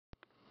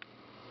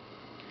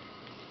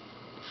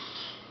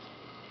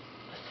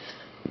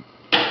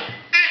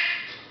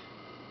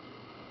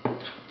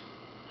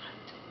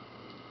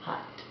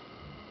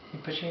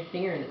Put your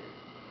finger in it.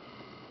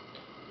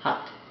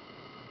 Hot.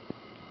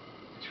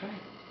 That's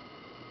right.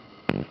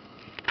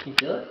 Can you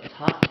feel it? It's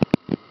hot.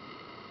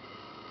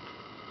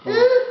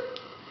 Oh.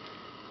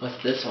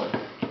 What's this one?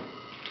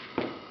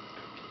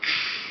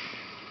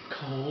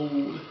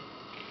 Cold.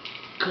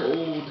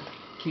 Cold.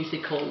 Can you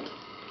say cold?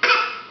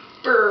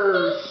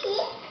 Brr.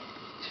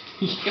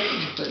 Can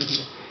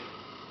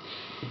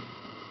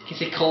you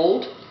say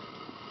cold?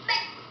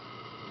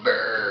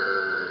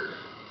 Brr.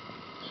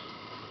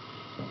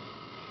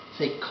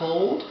 Say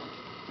cold.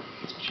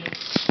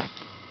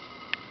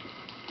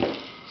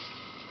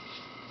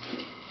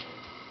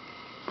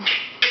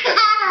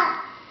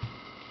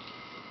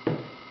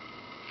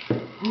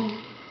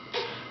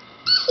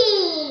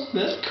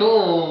 That's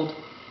cold.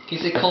 Can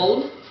you say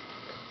cold?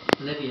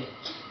 Olivia.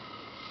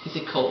 Can you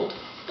say cold?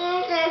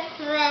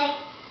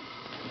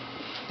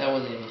 That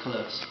wasn't even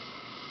close.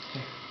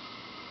 Here.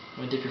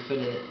 I'm gonna dip your foot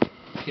in it.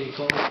 It's gonna be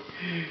cold.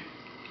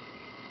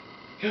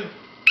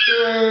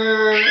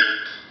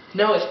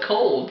 No, it's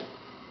cold.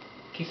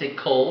 Can you say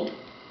cold?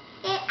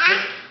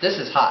 This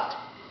is hot.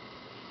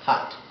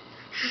 Hot.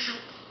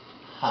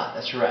 Hot,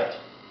 that's right.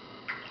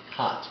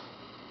 Hot.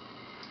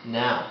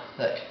 Now,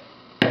 look.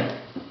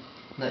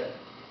 Look.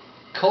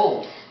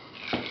 Cold.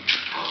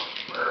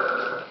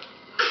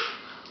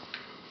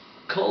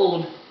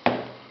 Cold.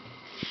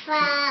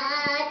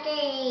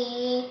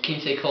 Can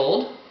you say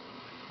cold?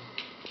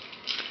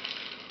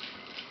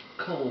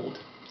 Cold.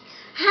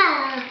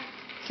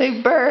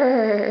 Say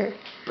burr.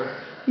 Brr.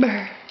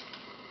 Burr.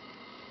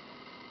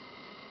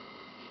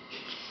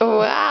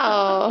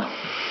 Wow.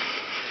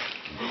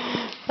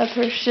 That's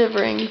her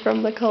shivering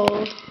from the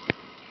cold.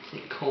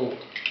 Say cold.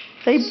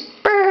 Say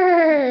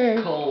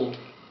burr. Cold.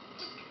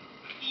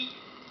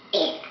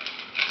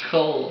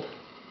 Cold.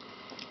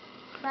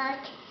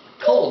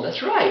 Cold,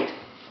 that's right.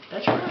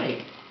 That's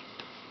right.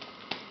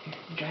 Here,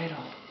 dry it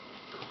off.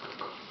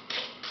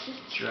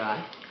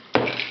 Dry.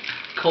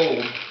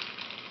 Cold.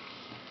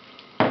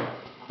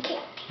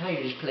 Now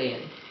you're just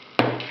playing.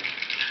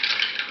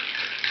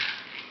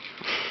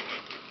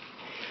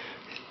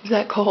 Is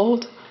that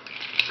cold?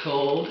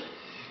 Cold.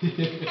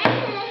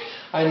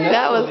 I know.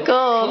 That was it's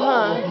cold,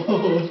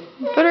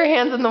 huh? Put her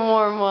hands in the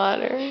warm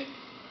water.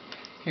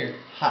 Here,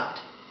 hot.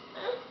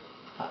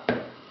 Hot.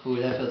 Ooh,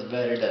 that feels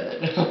better,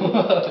 doesn't it?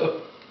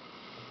 Whoa.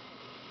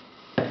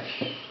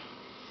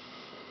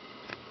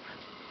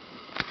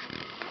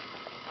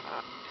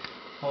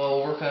 Oh,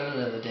 we'll work on it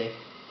another day.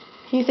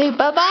 Can you say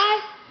bye-bye?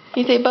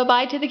 Can you say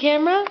bye-bye to the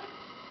camera?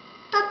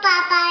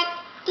 Bye-bye.